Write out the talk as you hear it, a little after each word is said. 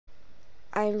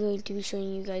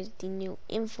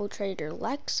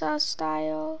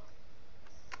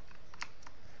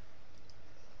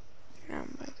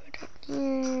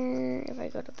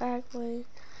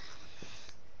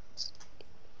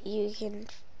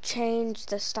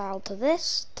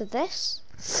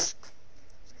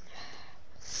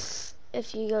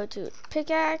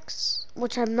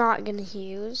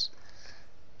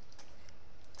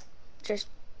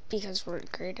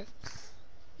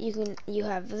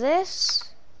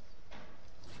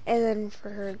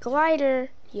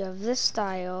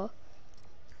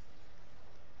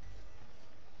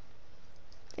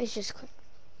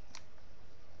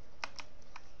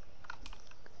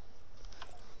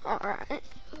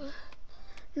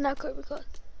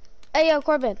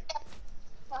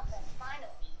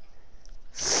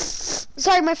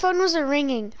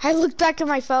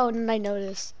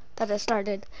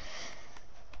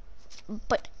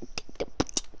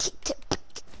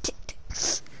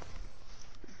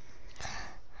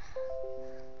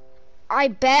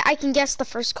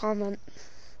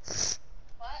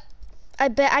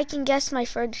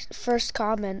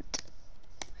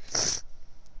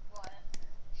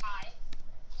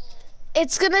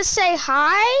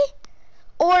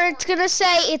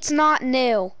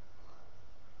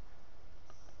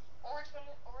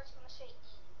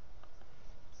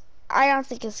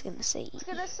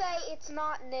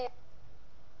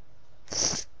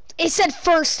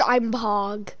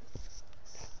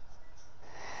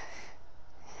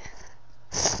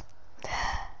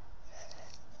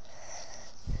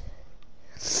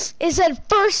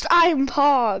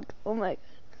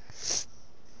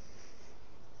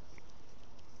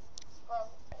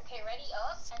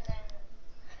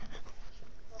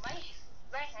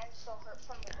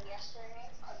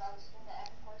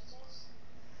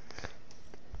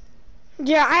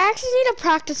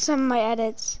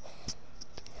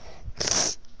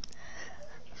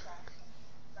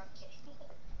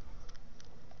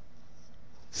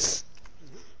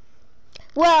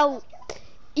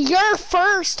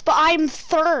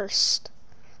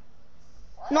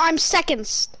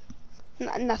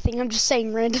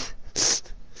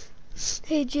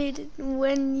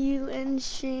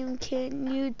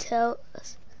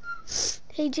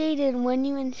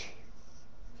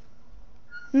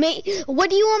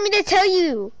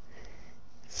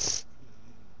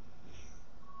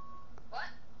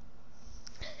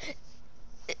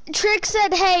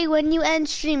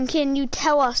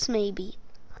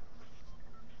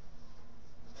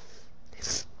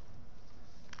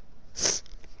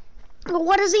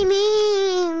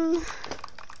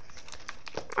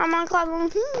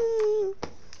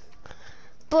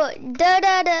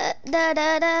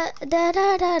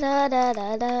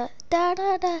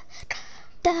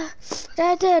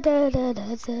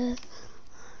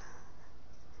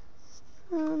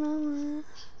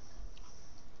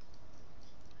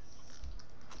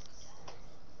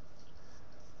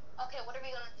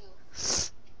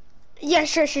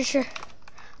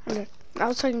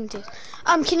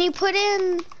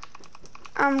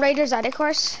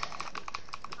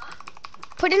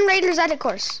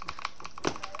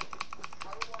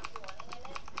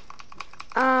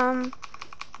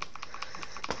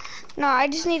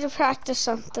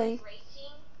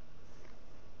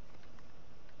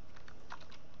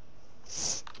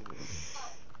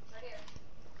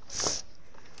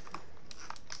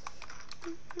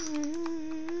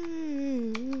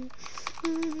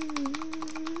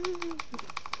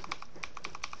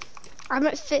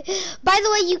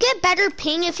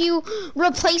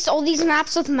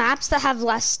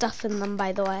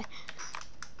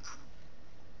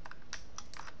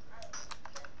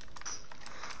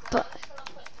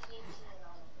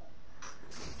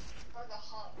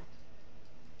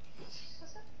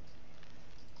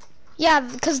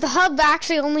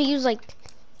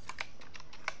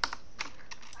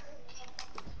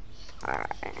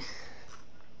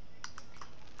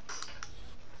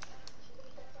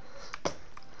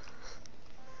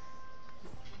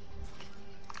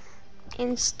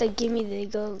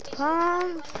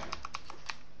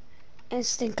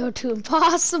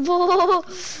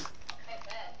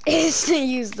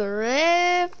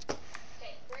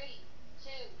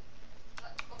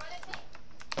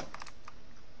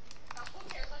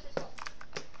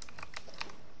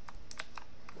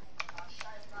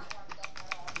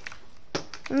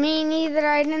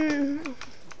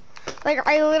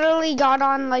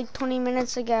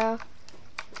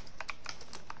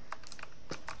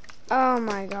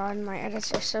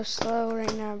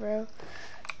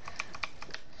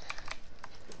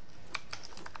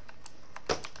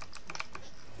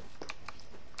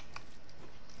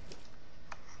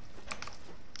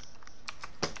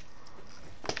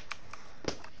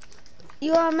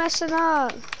You are messing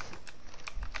up.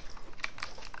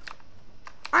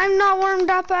 I'm not warmed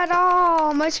up at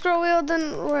all. My scroll wheel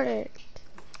didn't work.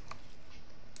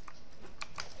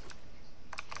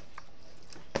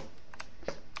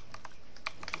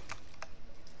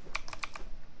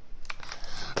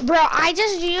 Bro, I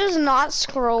just used not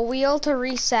scroll wheel to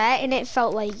reset and it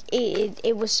felt like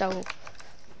it was so...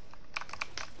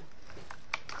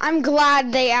 I'm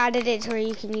glad they added it to where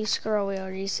you can use scroll wheel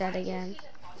reset again.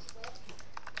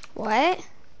 What?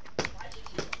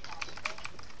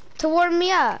 To warm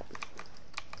me up.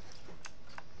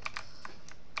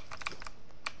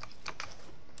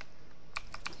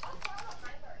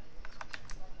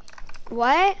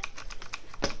 What?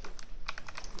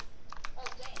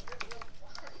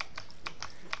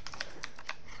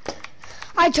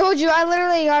 I told you I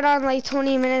literally got on like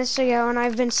 20 minutes ago and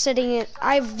I've been sitting,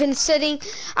 I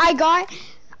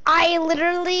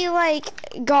literally like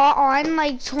got on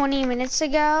like 20 minutes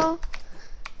ago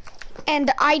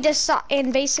and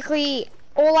and basically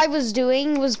all I was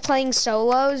doing was playing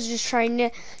solos, just trying to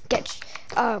get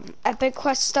epic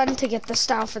quests done to get the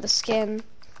style for the skin.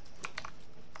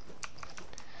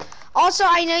 Also,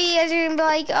 I know you guys are gonna be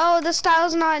like, oh, the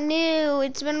style's not new.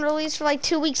 It's been released for like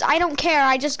 2 weeks. I don't care.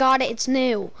 I just got it. It's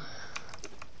new.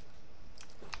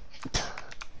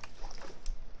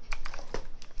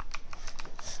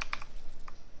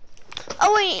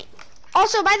 Oh, wait.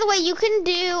 Also, by the way, you can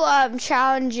do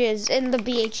challenges in the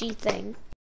BHE thing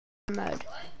mode.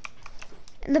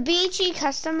 In the BHE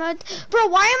custom mode. Bro,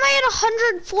 why am I at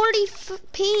 140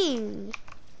 ping?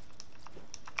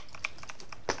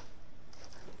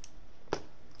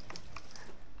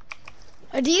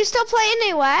 Do you still play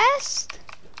NA West?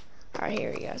 Alright,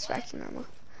 here we go. It's back to normal.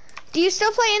 Do you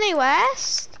still play NA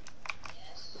West?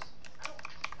 Yes.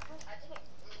 I didn't move.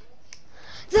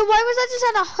 Then why was I just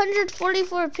at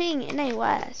 144 ping in NA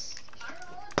West? I don't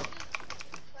know what to do.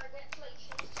 Forget to like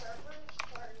change servers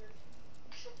or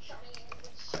show me a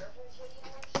good servers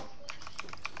video or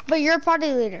something. But you're a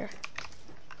party leader.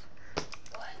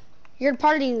 What? You're a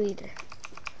party leader.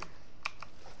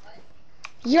 What?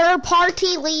 You're a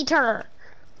party leader.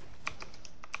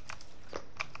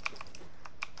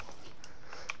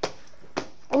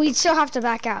 We'd still have to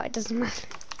back out. It doesn't matter.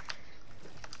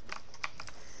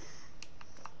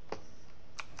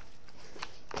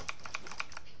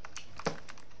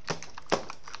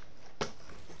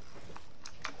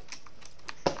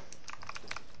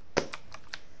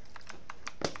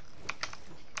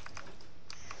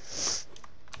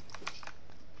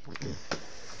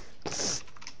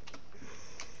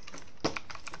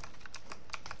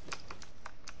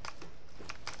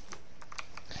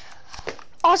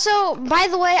 Also, by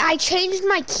the way, I changed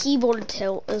my keyboard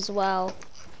tilt as well.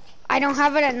 I don't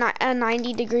have it at a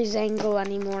 90 degrees angle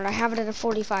anymore. I have it at a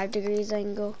 45 degrees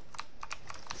angle.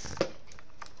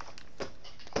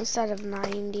 Instead of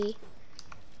 90.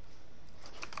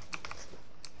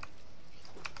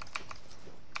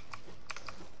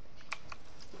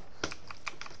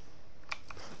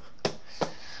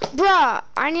 Bruh,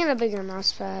 I need a bigger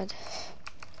mouse pad.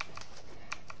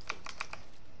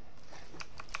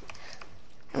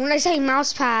 And when I say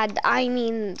mouse pad, I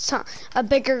mean a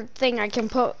bigger thing I can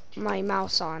put my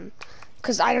mouse on.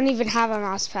 Because I don't even have a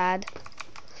mouse pad.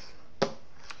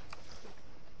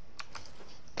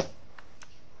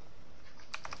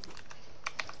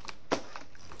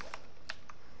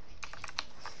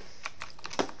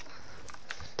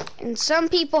 And some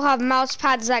people have mouse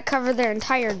pads that cover their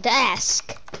entire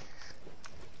desk.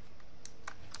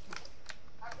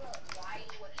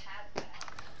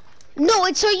 No,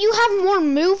 it's so you have more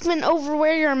movement over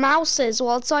where your mouse is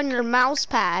while it's on your mouse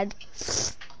pad.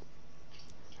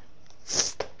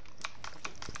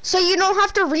 So you don't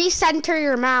have to recenter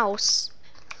your mouse.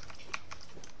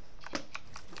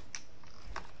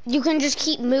 You can just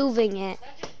keep moving it.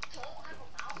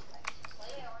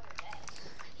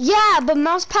 Yeah, but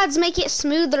mouse pads make it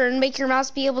smoother and make your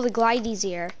mouse be able to glide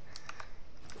easier.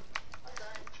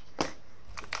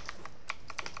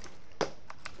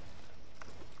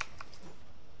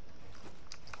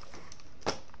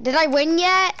 Did I win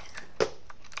yet?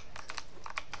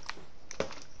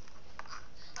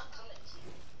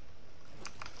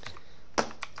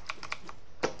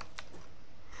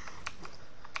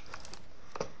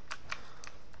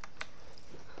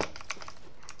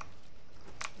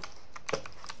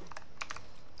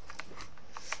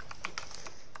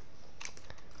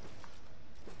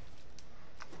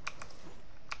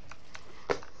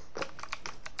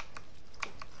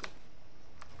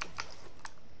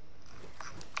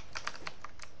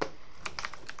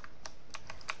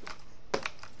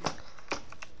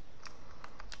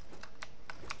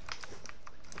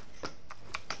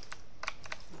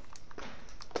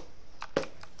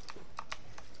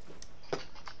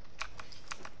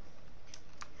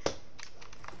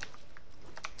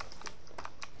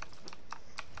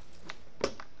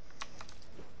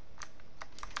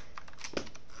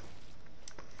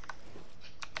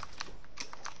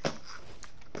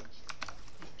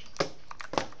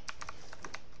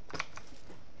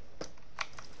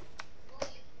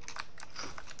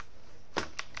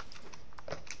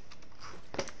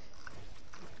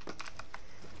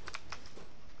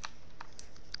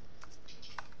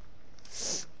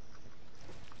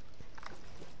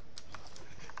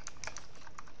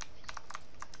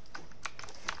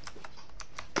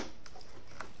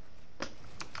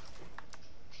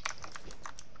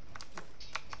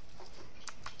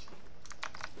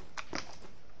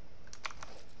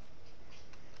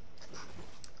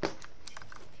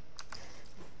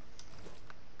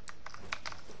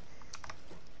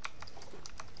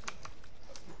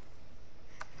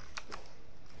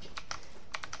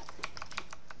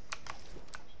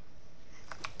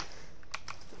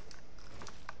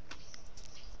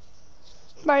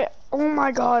 Oh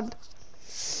my god.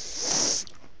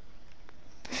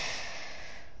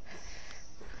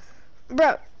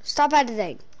 Bro, stop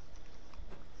editing.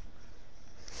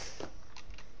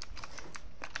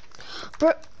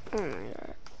 Bro, oh my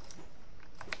god.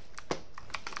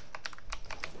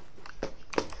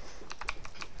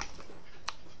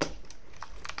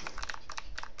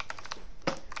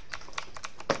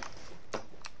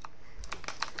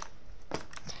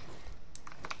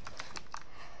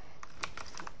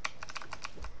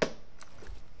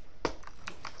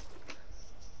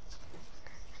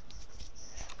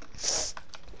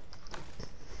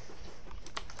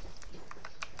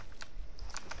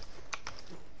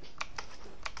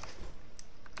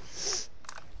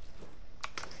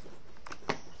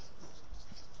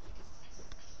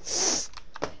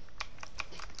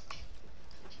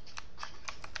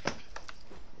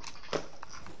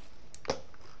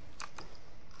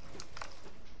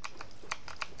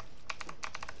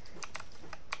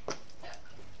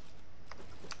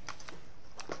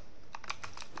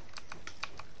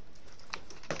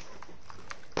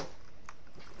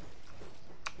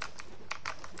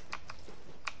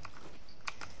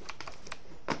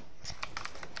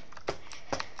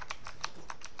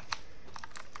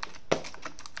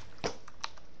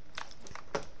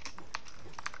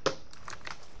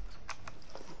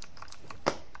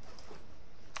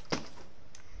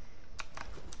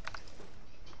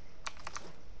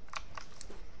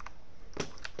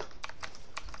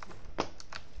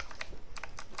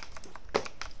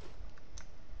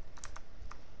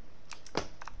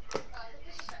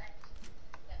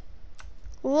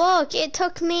 Look, it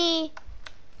took me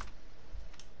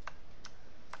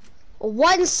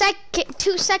 1 second,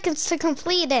 2 seconds to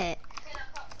complete it.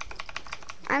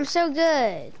 I'm so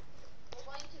good. We're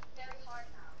going to very hard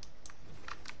now.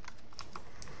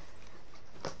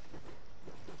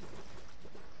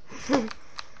 Okay,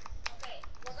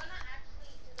 we're gonna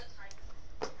actually do the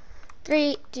timer.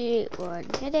 3, 2, 1,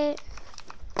 hit it.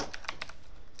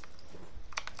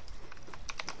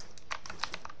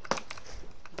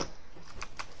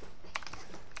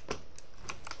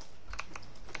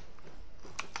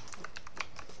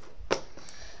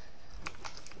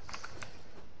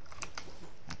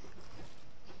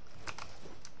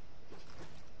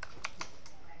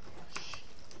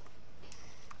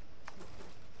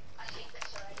 I hate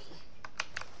this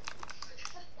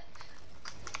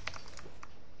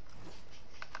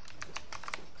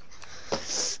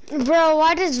already. Bro,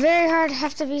 why does very hard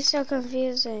have to be so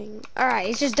confusing? Alright,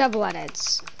 it's just double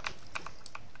edits.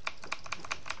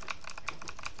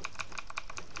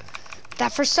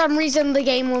 That for some reason the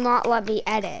game will not let me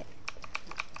edit.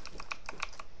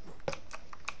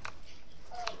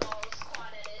 Oh no,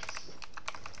 squad edits.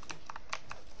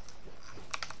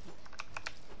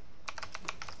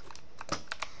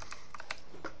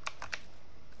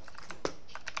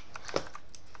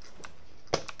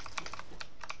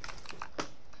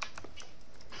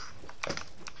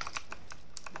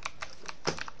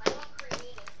 I want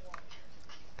creative one.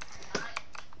 Not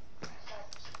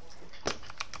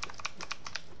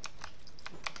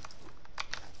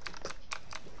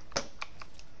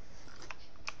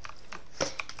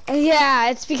Yeah,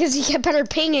 it's because you get better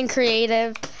ping in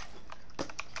creative.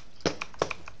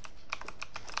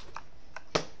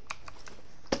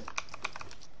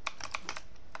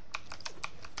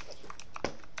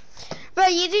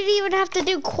 But you didn't even have to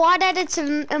do quad edits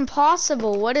in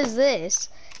Impossible. What is this?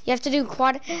 You have to do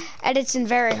quad edits in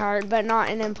Very Hard, but not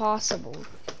in Impossible.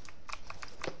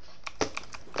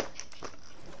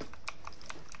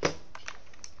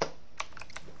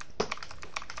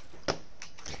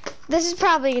 This is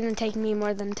probably gonna take me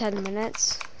more than 10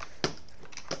 minutes.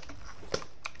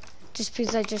 Just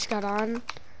because I just got on.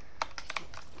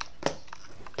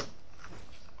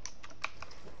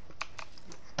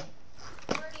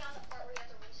 we're already on the part where you have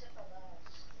to reset the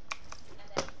walls. And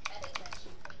then edit them so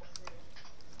you can go through.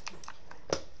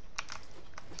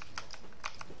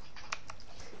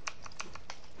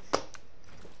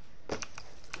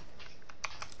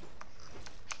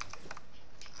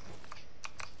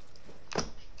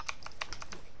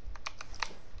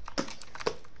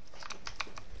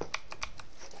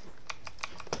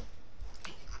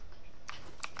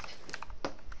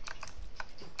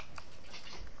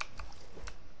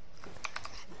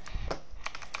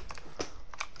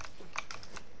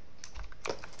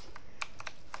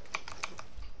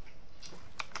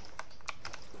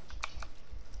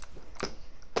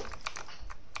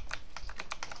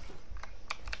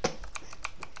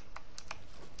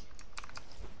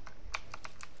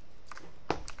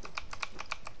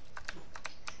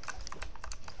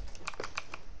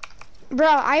 Bro,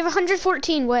 I have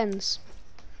 114 wins.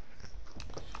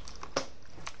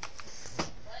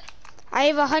 I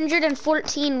have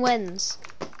 114 wins.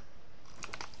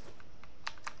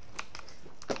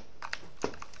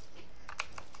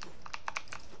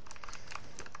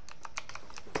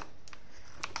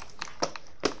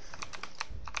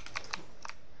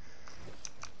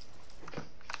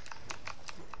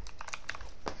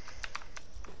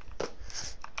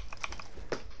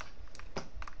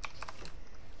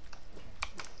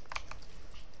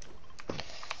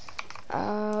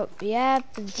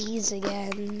 Yep, these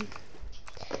again.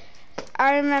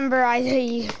 I remember I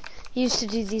used to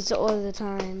do these all the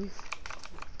time.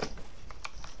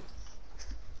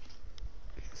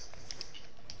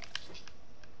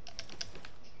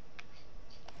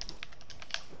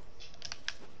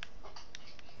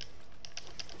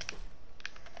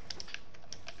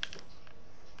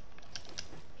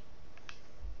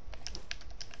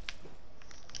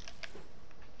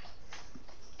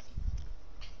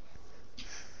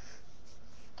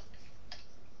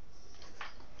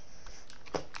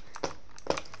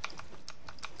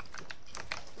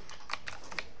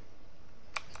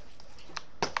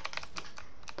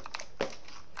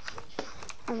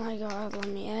 Oh my god, let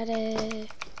me edit.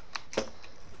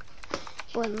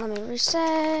 Wait, let me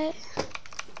reset.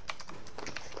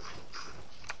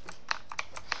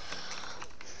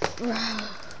 Bro,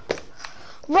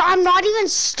 I'm not even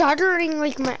stuttering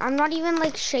like I'm not even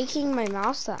like shaking my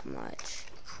mouse that much.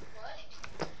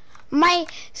 My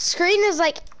screen is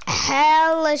like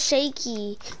hella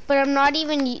shaky, but I'm not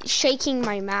even shaking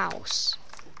my mouse.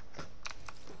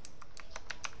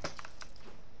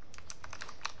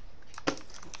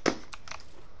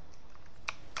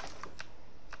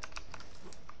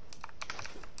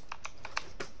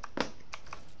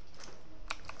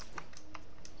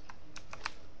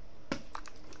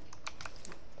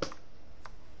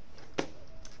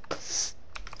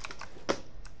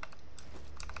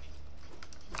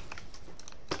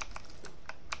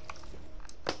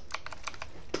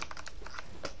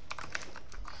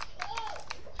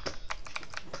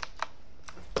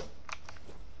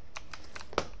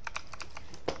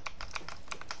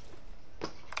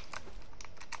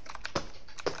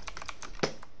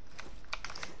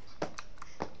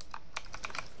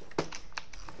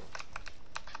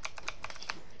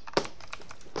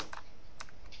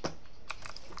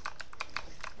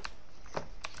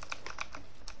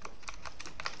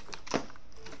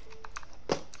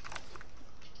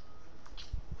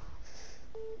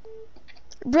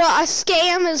 Bro, a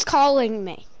scam is calling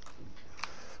me.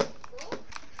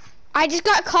 I just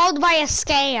got called by a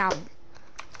scam.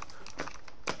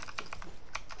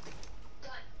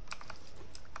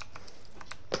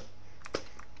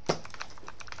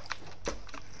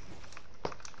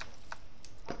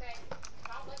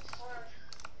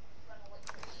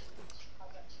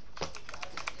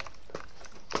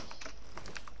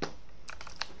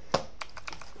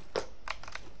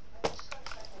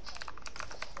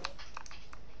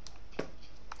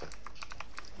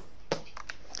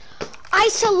 I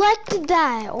selected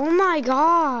that. Oh my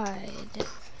god.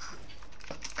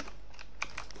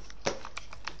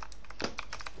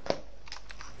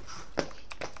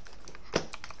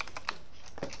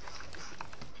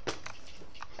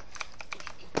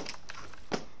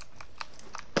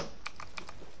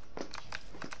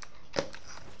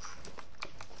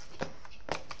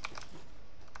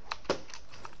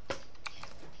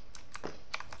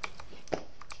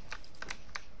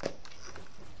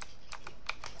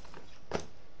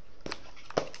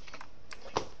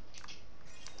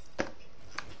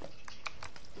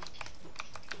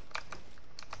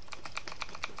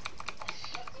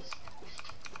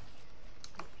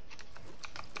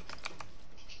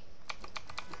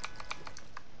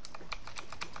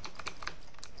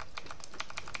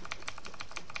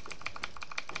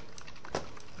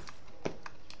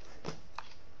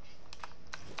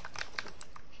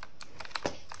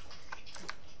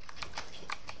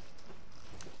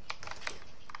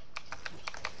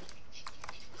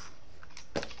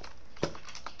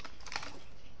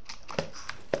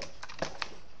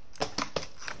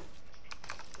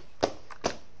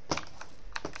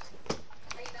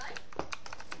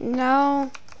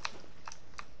 No.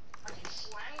 Are you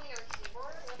slamming your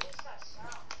keyboard? What is that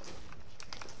sound?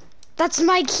 That's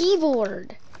my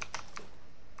keyboard.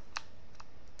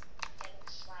 Getting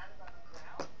slammed on the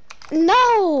ground?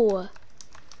 No.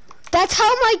 That's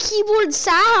how my keyboard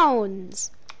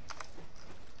sounds.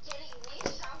 Getting me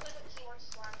sounds like a keyboard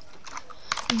slamming on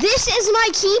the ground. This is my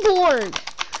keyboard.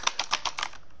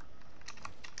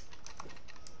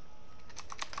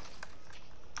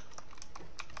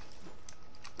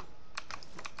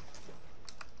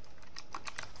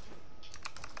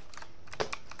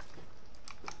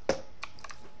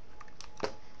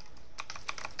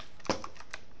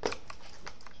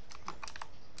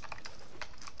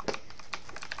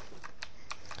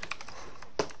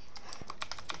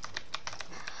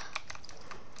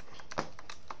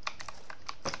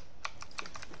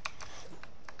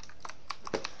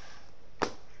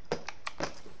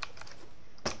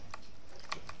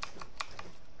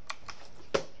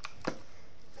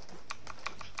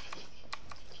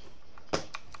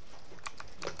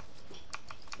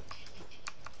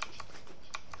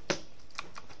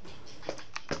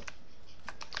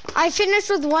 I finished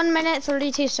with 1 minute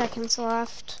 32 seconds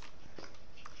left.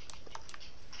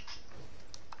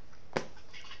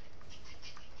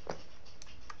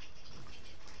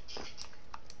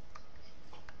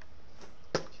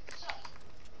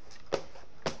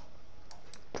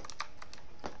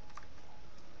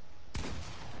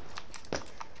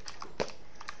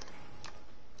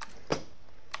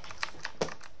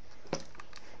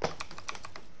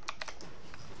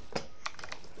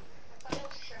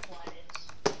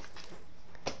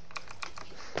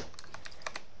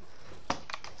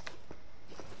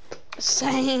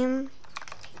 Same.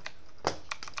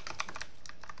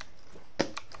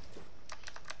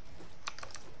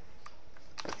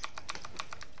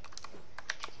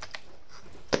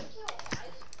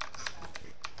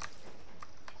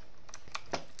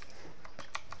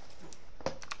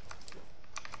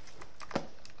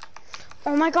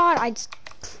 Oh my god,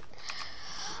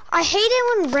 I hate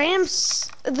it when ramps,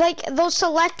 like, they'll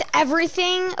select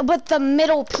everything but the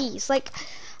middle piece. Like,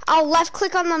 I'll left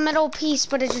click on the middle piece,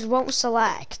 but it just won't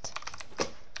select.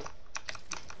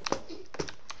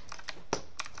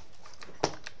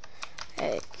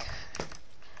 Like,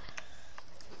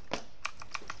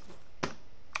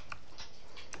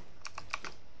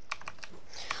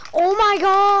 oh my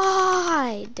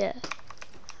god!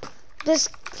 This,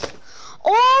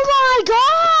 oh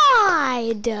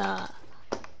my god!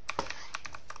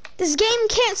 This game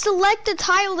can't select a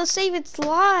tile to save its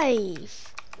life.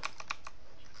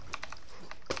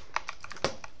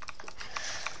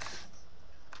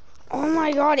 Oh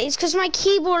my god, it's because my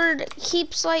keyboard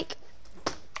keeps like...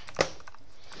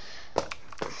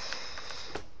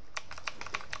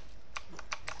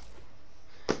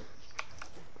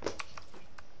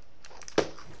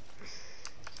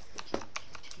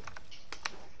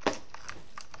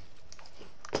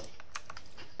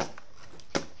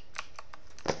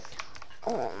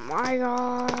 Oh my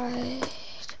god.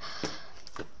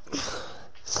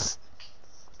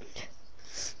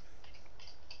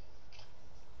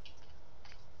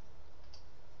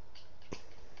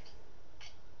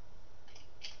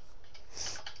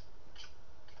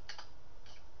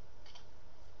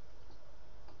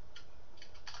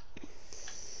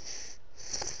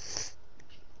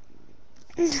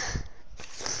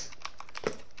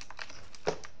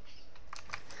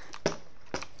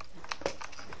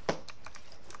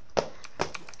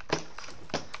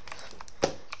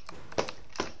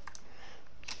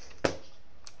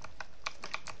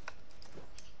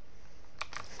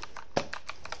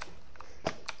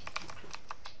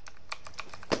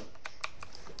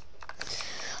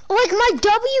 Like, my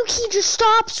W key just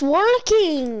stops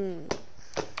working.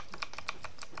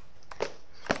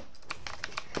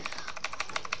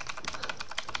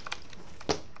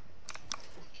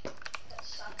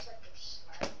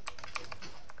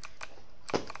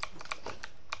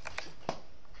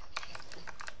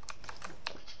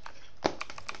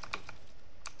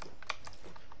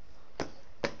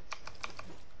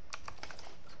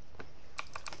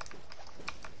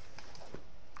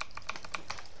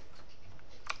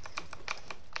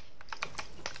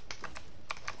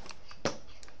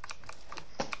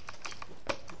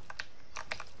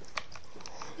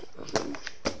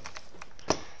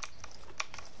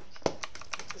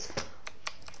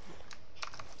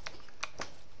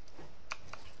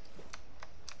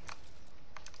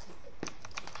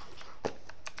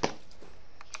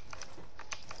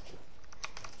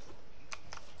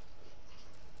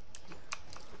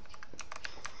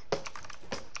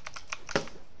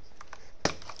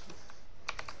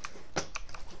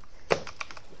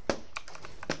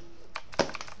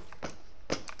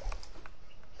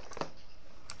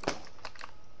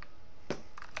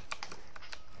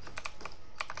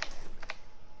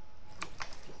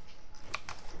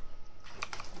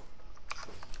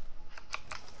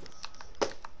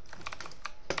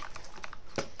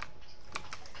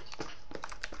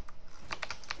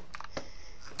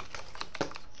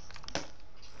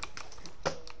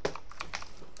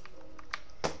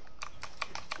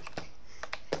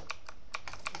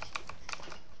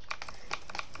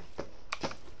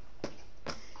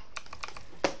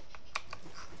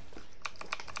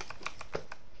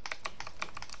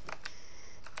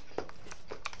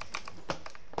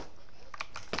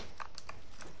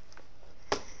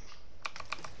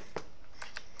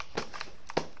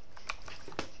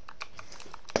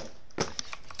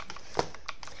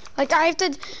 Like, I have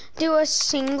to do a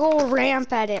single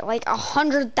ramp edit, like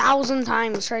 100,000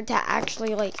 times for it to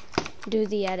actually, like, do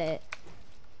the edit.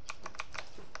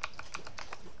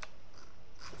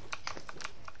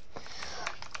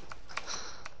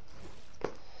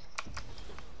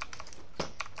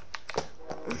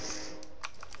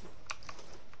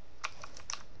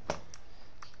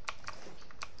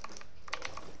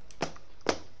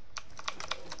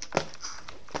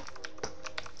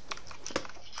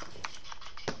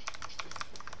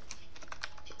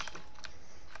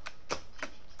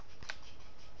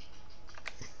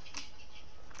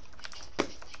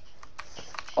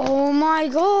 my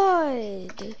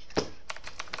god.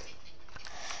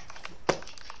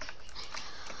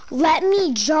 Let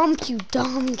me jump, you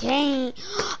dumb game.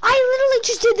 I literally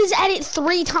just did this edit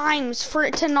 3 times for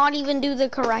it to not even do the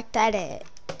correct edit.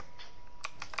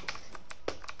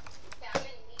 Yeah, I'm in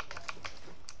medium.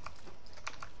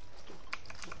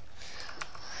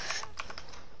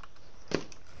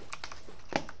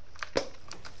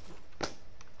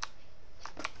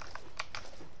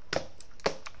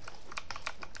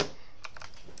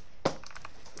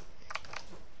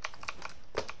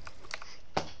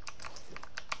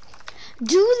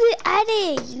 Do the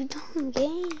edit, you dumb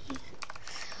game.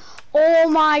 Oh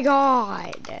my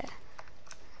god.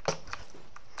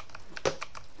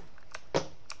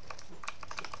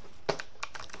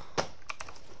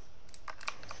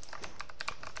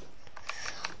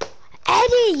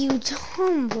 Edit, you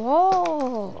dumb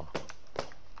ball.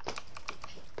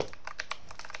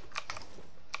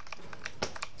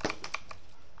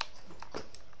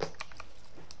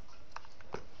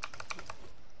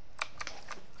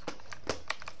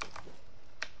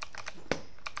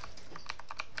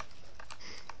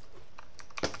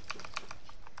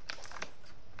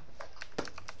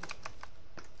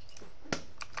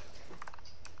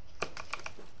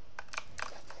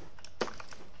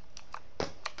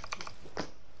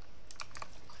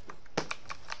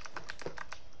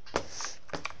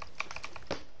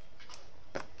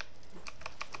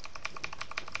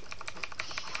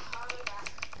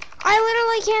 I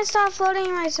literally can't stop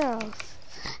floating myself.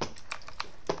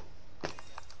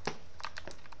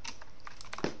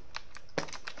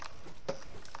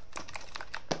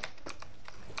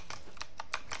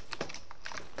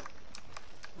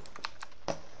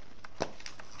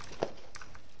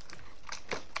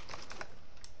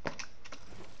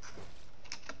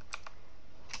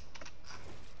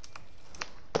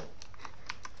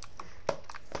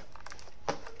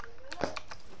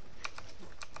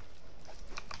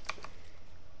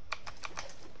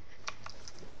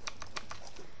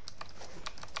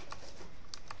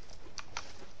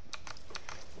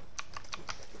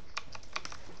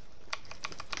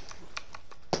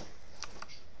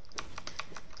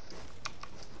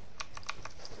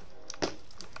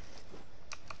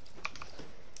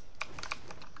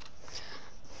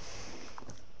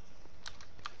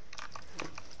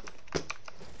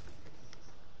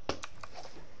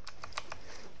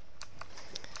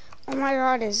 Oh my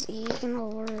god, is E gonna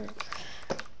work?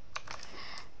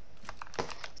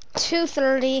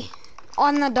 2:30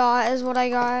 on the dot is what I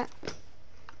got.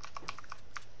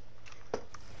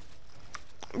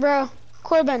 Bro,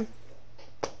 Corbin,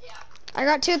 Yeah. I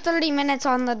got 2:30 minutes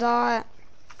on the dot.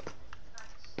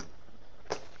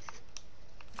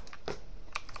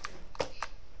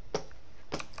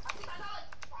 I think I got like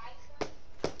 5 cents.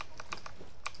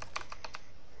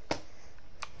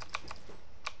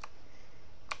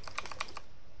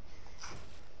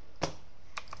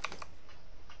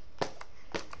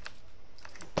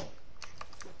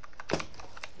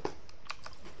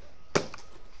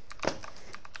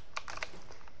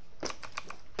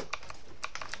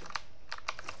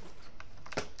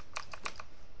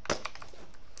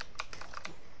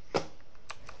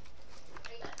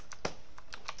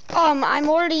 I'm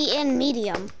already in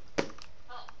medium.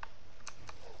 Oh.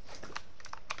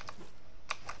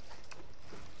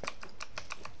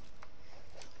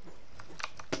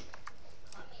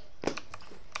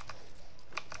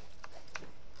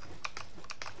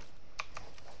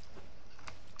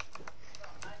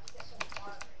 I have to get some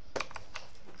water.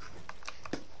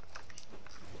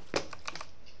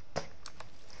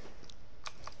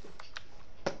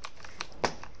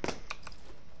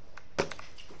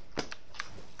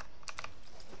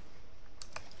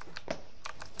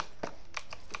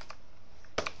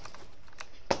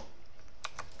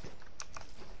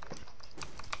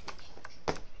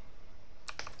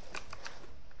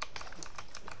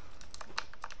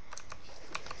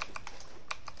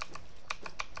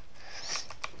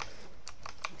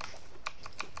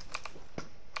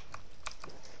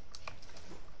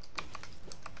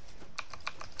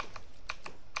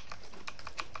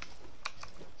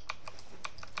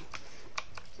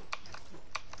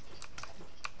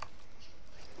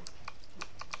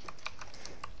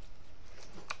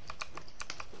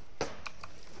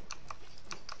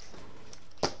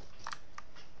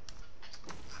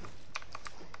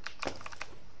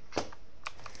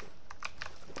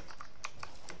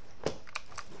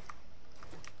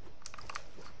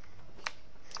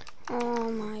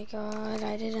 Oh my god,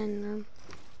 I didn't know.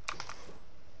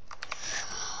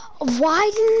 Why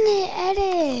didn't it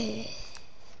edit?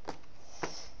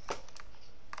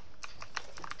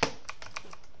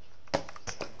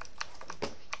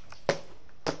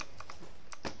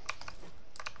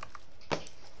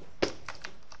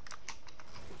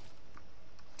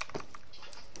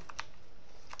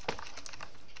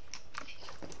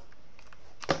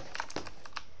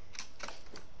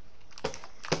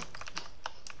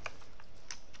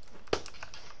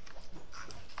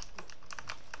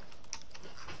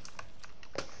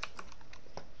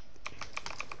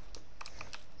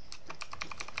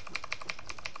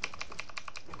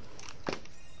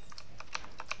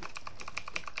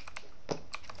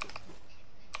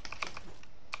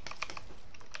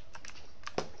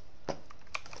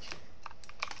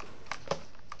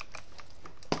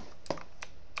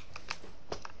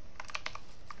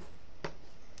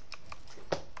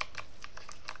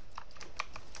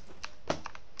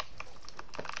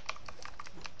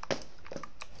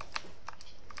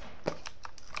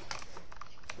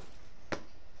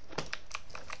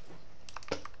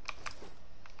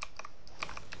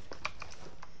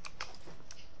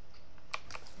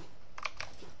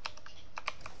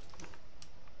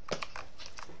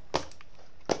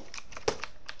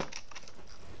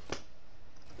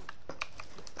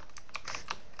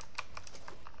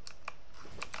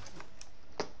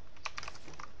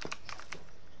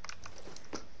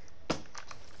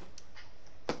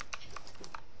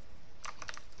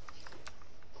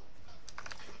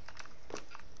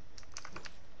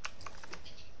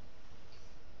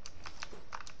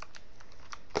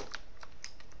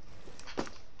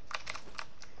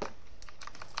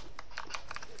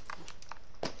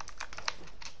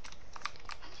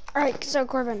 Alright, so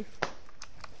Corbin,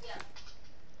 Yeah.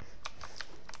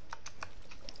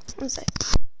 one sec.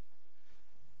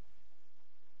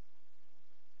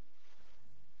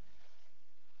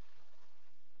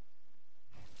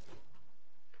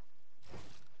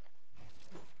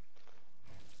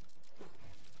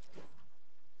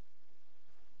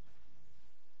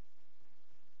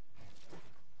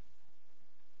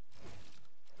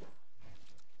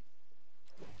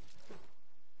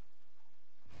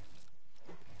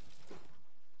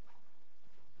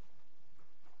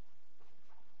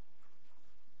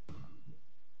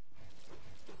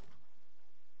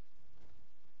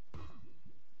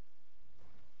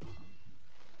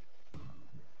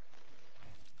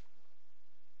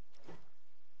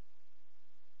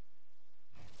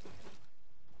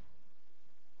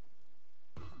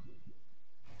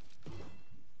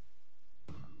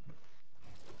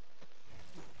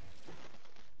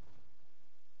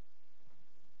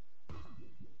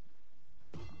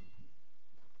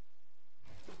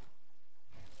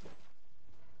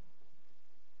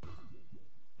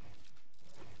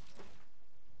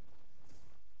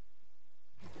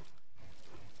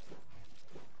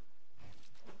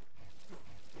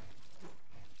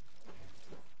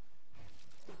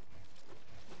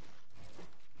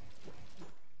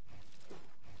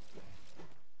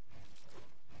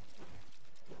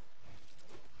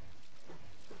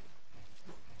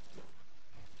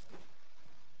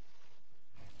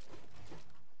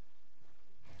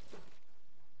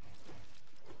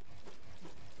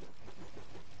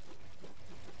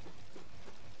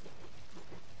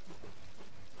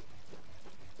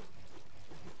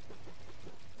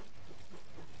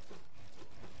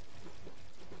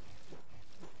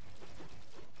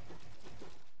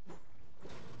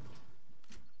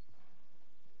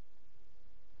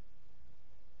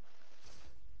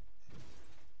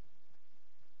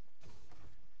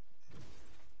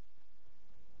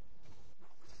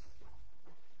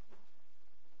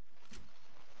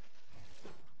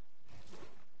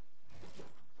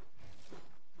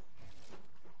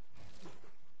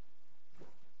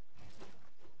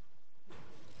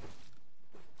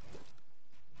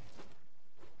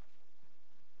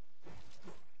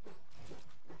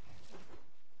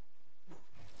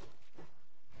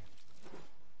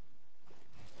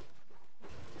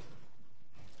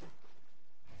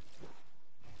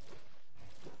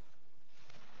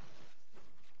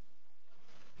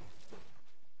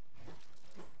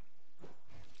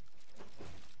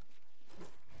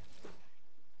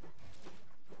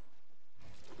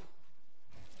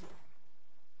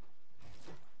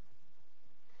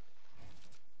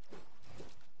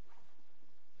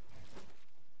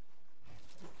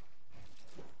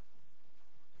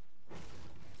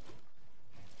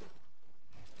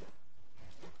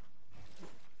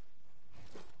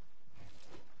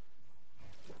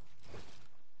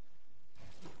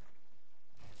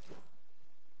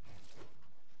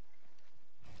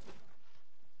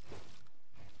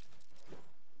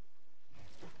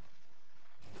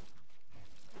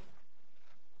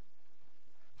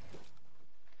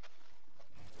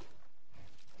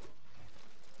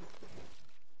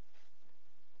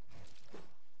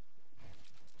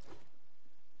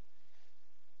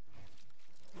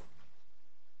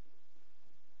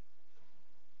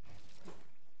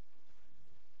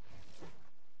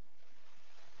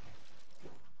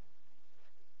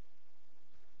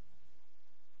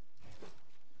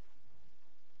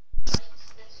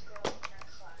 Likes this girl in our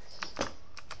class.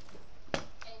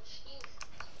 And she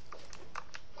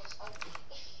is ugly.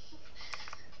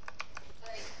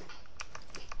 Like,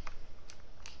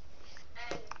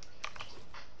 and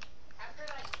after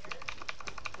that year,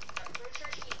 I'm pretty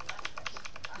sure she left us.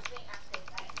 I think after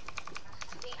that, I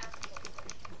think after the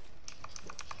year.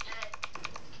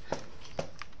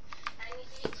 And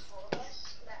he told us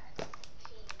that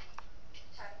he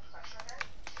had a crush on her.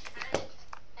 And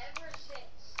ever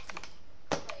since,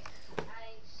 like,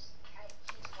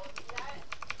 he told me that,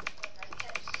 like, I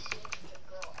kept seeing the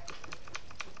girl everywhere.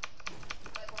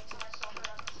 Like, one time I saw her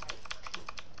on the hike.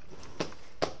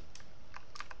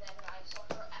 Then I saw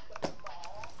her at the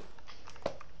mall.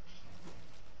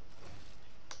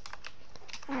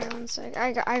 Alright, one sec.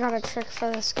 I got a trick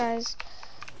for this, guys.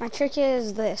 My trick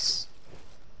is this.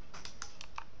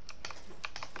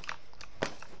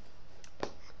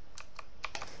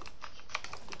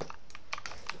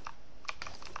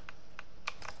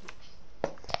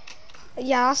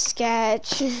 Yeah, that's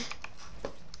sketch.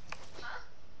 Huh?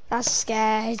 That's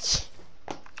sketch.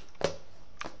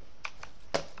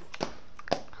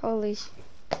 Holy sh...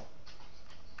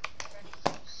 Already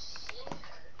seen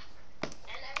her.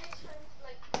 And every time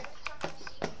I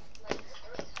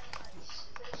see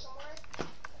her somewhere,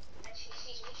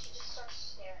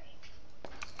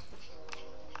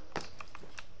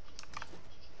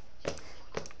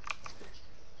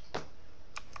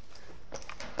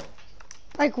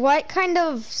 Like, what kind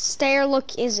of stare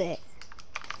look is it?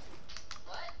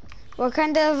 What? What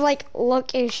kind of, like,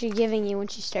 look is she giving you when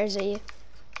she stares at you?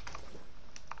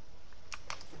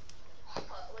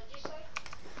 What'd you say?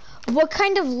 What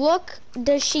kind of look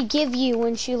does she give you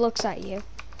when she looks at you? Like,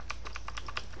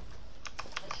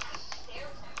 she just stares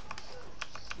at me, too.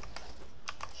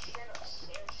 Straight up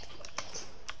stares at me.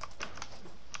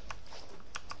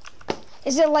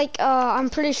 Is it like, I'm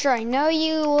pretty sure I know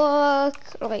you look?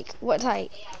 Like, what type?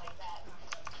 Yeah, like that.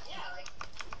 Yeah, like,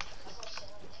 that's what I'm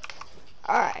saying.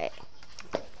 Alright.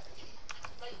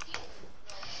 Like, you,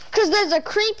 Because there's a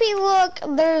creepy look,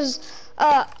 there's,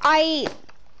 I'm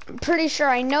pretty sure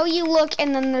I know you look,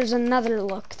 and then there's another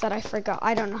look that I forgot.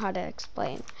 I don't know how to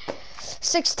explain.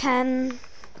 6'10".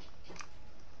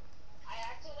 I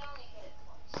accidentally hit it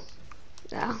twice.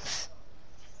 No.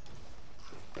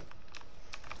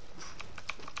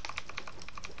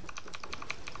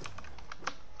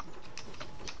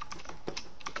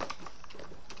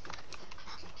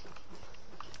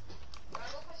 Can I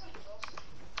look for some girls?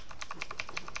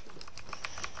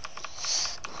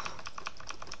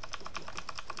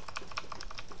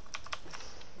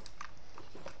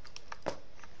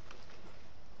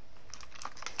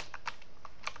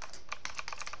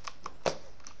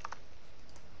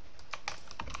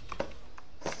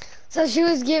 So she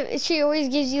always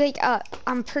gives you like,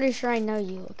 I'm pretty sure I know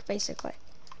you look, basically.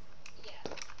 Yeah.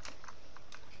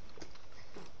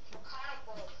 Well, kind of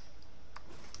both.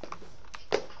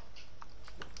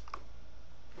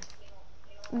 You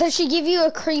know, Does she give you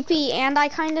a creepy and I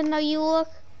kind of know you look?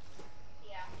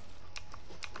 yeah.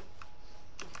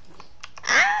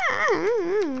 Ah.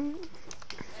 And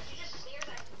she just stares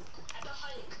at the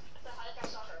hike. At the hike, I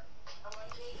saw her. And one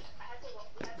day, we had to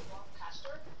walk past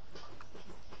her.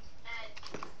 And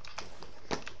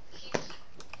she just,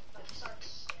 like, started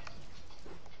staring.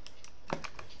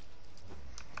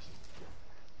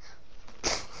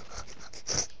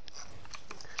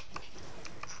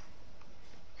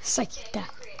 It's like Okay, that.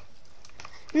 create.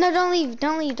 No, don't leave,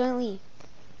 don't leave, don't leave.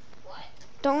 What?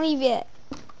 Don't leave yet.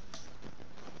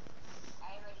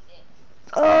 I already did.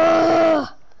 Ugh.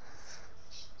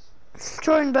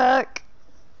 Join back.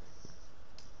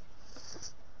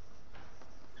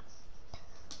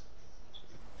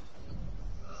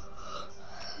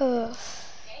 Ugh.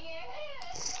 Dang it.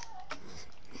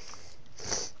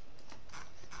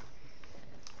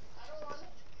 I don't want it.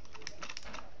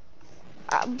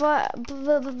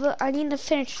 But I need to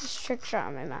finish this trick shot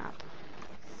on my map.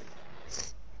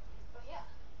 But yeah.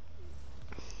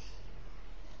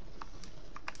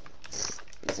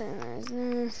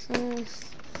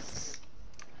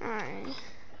 Alright.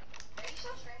 Are you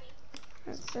still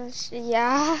streaming?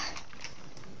 Yeah.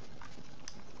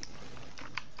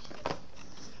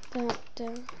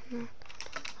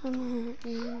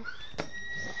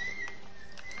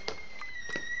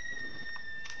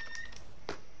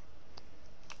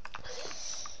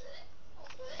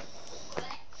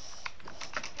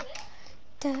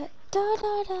 Da da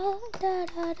da da da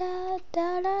da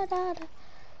da da da da.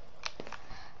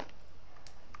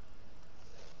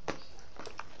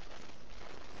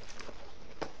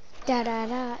 Da da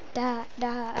da da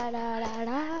da da da da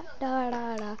da da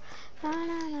da da.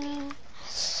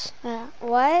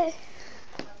 What? I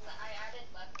added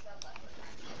the leopard pack.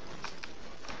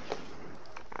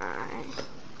 Alright.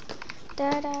 Da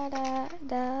da da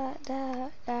da da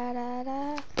da da da.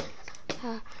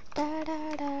 Da da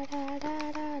da da da da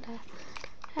da da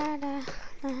da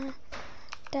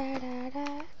da da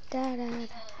da da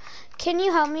da. Can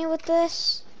you help me with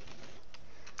this?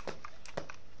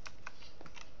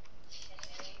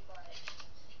 Okay, but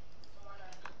I wanna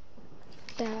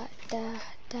Da da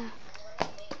da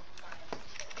make my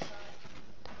screenshot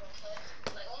real quick.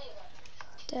 Like only one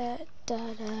screenshot. da da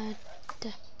da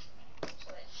da. So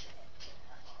it shouldn't take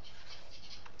that long.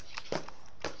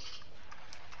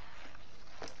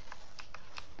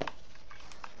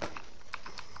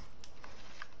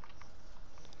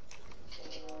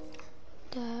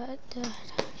 Da da da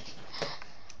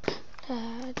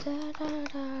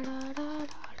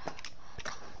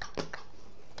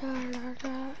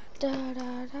da da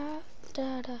da da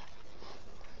da da.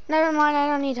 Never mind, I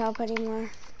don't need help anymore.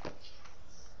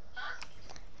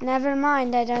 Never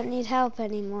mind, I don't need help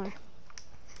anymore.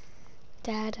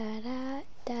 Da da da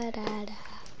da da da.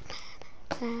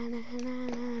 Na na na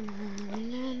na na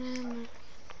na na.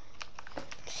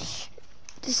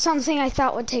 This is something I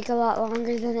thought would take a lot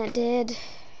longer than it did.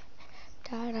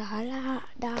 Da da da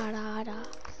da da da.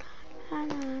 Na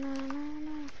na na na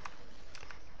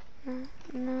na.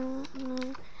 No.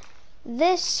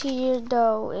 This here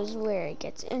though is where it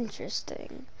gets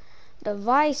interesting.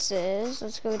 devices.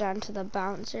 Let's go down to the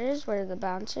bouncers. Where are the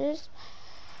bouncers?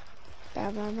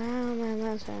 Alright,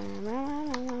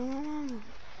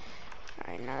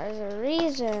 now there's a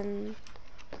reason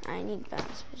I need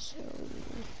bouncers.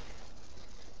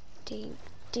 Dink,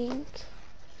 dink,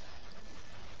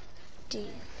 dink,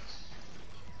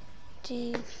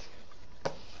 dink,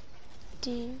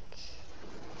 dink,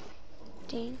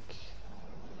 dink,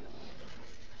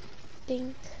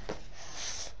 dink,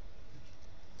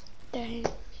 dink.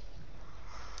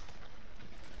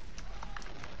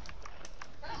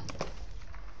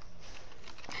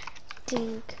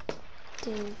 Dink,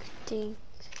 dink, dink.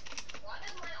 Why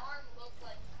does my arm look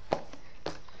like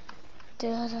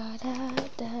Da da da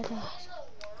da da.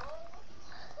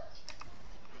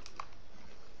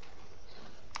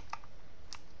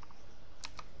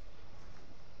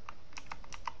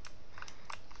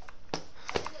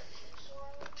 in the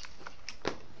world?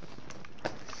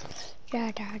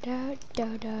 Da da da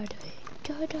da da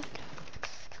da da da.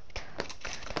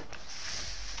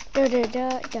 Da da da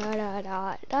da da da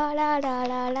da da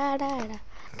da da da da.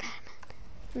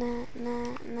 Na na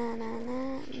na na na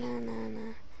na na na.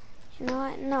 You know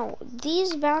what? No,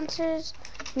 these bouncers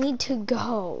need to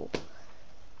go.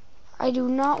 I do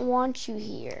not want you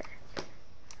here.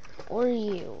 Or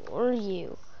you, or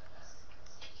you.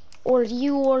 Or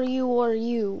you, or you, or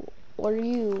you. Or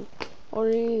you, or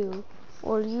you.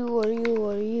 Or you, or you,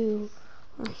 or you.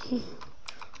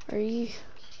 Or you.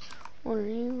 Or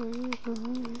you, or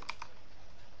you.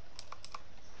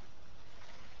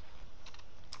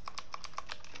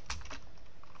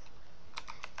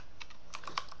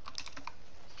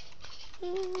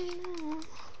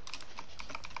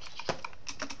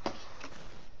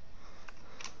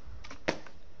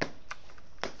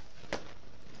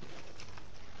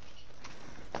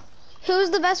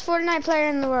 Who's the best Fortnite player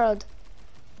in the world?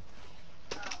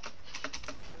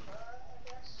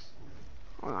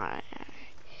 Alright.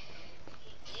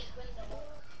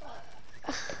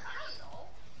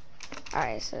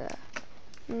 Alright, so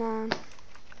no.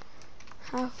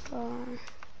 How far?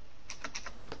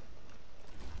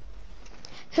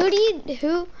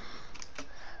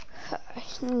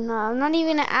 No, I'm not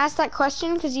even gonna ask that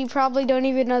question because you probably don't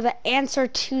even know the answer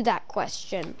to that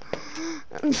question.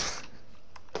 What is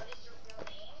your real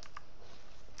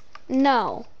name?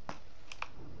 No.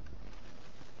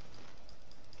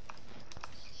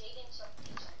 Jaden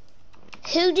something.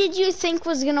 Who did you think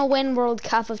was gonna win World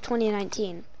Cup of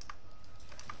 2019?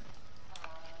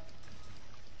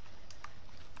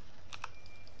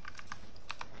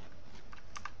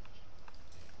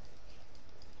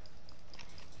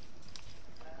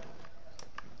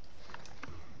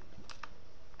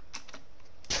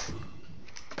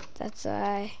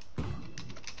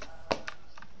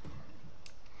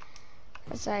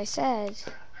 That's why I said.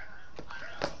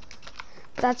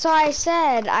 That's why I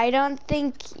said I don't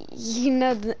think you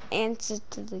know the answer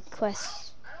to the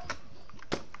question.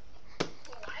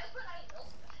 Why would I know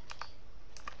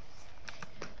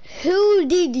that? Who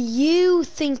did you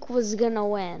think was gonna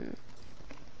win?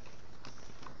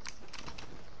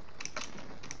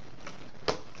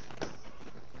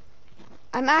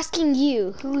 I'm asking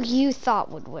you who you thought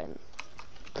would win.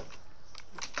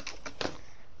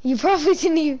 You probably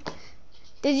didn't even.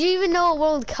 Did you even know what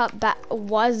World Cup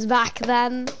was back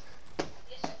then? This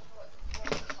is what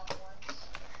World Cup was.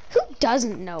 Who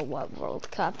doesn't know what World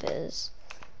Cup is?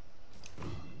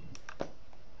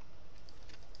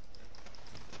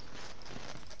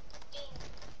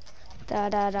 Da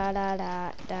da da da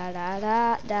da da da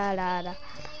da da da da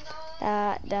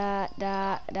da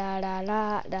da da da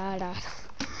da da da.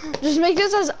 Just make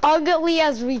this as ugly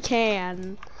as we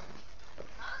can.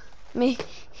 Me,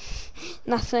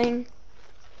 nothing.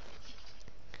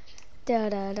 Da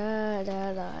da da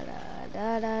da da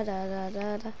da da da da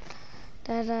da da.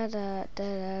 Da da da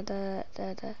da da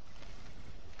da da.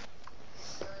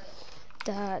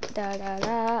 Da da da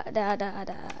da da da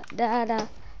da da.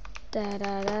 Da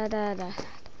da da da da.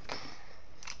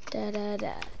 Da da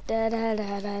da da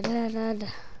da da da da da.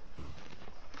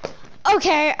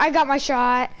 Okay, I got my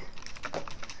shot.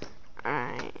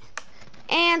 Alright.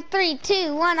 And 3,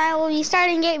 2, 1, I will be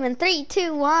starting game in 3,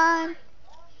 2, 1.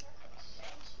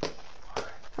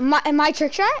 Am I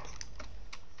trick shot?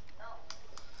 No.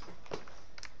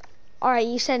 Alright,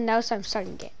 you said no, so I'm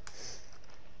starting game.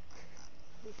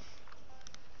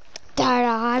 Da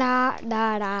da da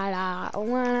da da da.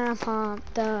 When I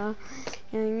pump the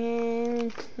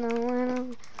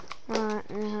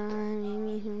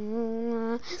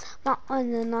Not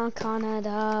on the knock on it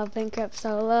up, bankrupt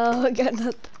solo.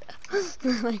 Again,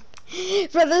 like,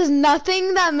 bro, there's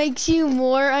nothing that makes you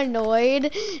more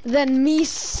annoyed than me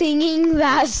singing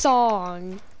that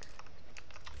song.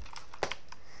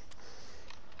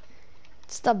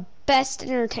 It's the best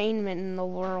entertainment in the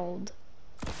world.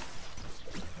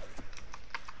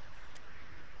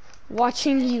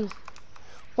 Watching you.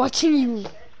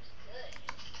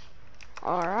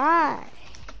 Alright.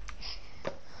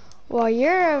 While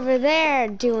you're over there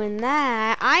doing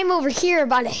that, I'm over here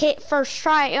about to hit first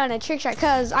try on a trick shot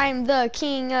because I'm the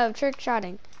king of trick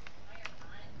shotting.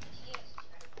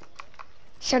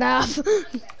 Shut up.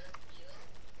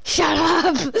 Shut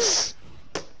up.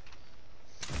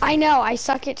 I know, I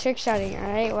suck at trick shotting,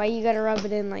 alright? Why you gotta rub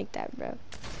it in like that, bro?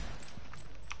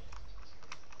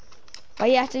 Why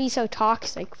you have to be so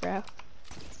toxic, bro?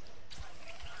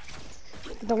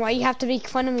 Then why you have to make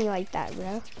fun of me like that,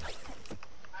 bro?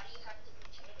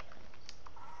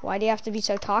 Why do you have to be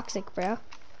so toxic, bro?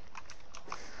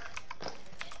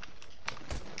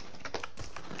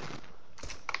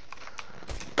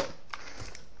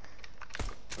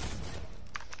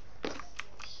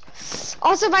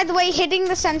 Also, by the way, hitting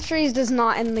the sentries does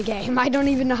not end the game. I don't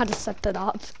even know how to set that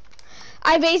up.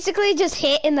 I basically just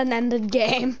hit and then ended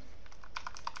game.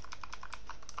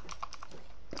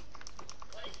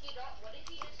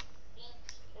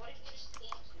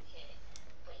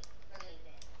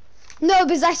 No,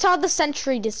 because I saw the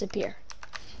sentry disappear.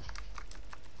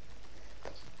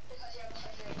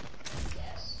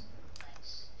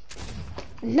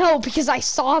 No, because I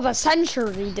saw the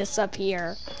sentry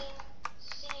disappear.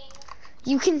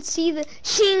 You can see the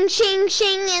shing, shing,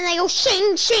 shing, and they go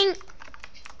shing, shing.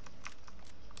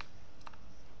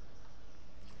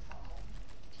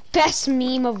 Best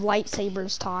meme of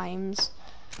lightsabers times.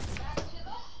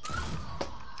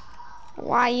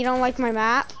 Why, you don't like my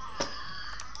map?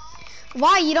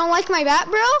 Why, you don't like my map,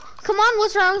 bro? Come on,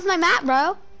 what's wrong with my map,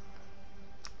 bro?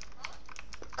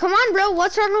 Come on, bro,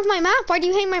 what's wrong with my map? Why do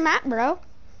you hate my map, bro?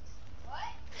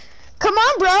 Come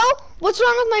on, bro. What's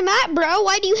wrong with my map, bro?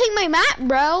 Why do you hate my map,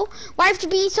 bro? Why have to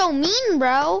be so mean,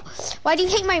 bro? Why do you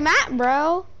hate my map,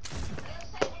 bro?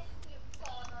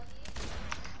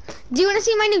 Do you want to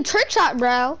see my new trick shot,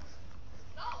 bro?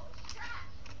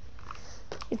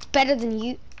 It's better than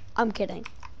you. I'm kidding.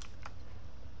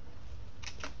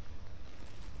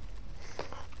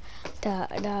 Da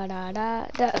da da da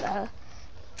da da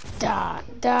da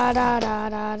da da da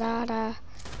da da da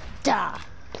da.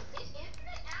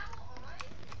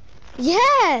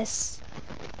 Yes.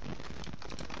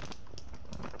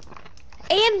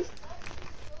 And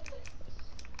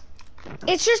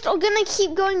it's just gonna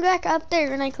keep going back up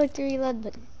there when I click the reload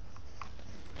button.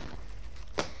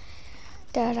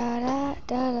 Da da da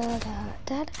da da da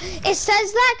da. It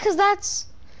says that because that's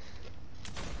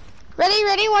ready.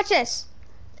 Ready? Watch this.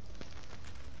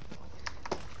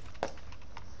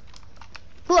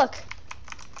 Look.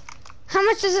 How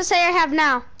much does it say I have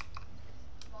now?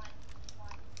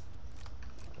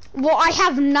 Well, I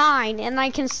have 9, and I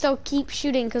can still keep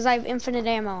shooting because I have infinite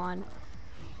ammo on.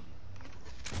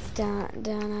 Da,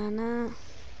 da, da, da.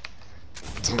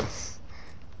 Da.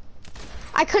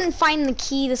 I couldn't find the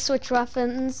key to switch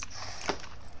weapons.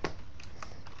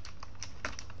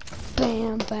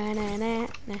 Bam, banana.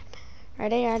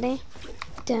 Ready, ready?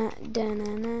 Da, da,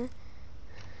 na, na.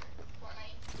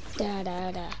 Da,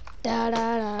 da, da. Da,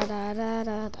 da, da, da, da,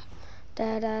 da.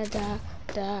 Da, da, da,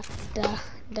 da, da,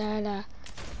 da, da.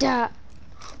 Duh.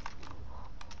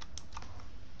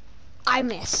 I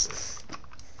missed.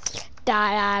 Da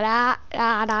da da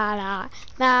da da da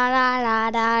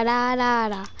da da da da da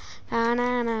da na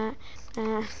na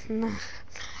na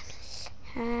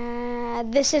na.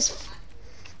 This is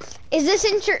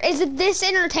this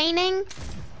entertaining?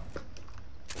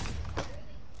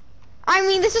 I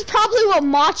mean, this is probably what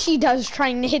Machi does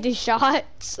trying to hit his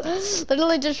shots.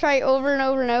 Literally just try over and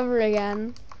over and over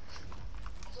again.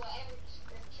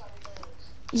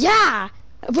 Yeah,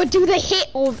 but do they hit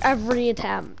every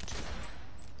attempt?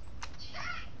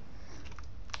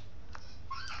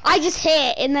 I just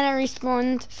hit and then I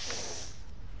respawned.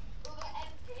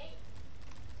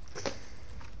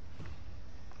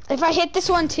 If I hit this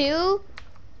one too,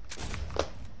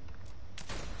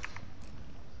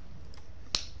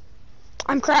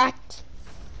 I'm cracked.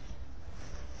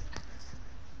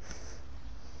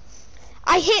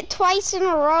 I hit twice in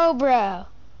a row, bro.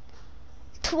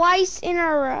 Twice in a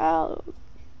row,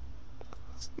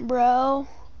 bro.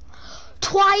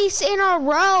 Twice in a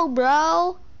row,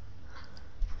 bro.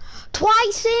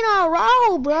 Twice in a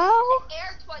row, bro.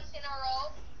 Air twice in a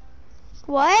row.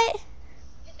 What?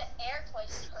 Hit the air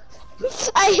twice in a row.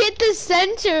 I hit the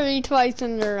century twice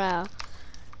in a row.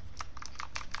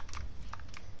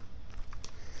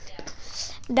 Yeah.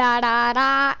 Da da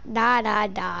da da da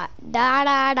da da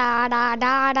da da da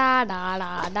da da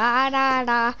da da da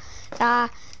da da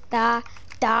da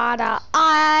da da.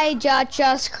 I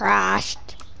just crashed.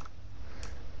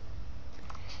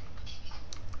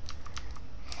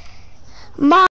 My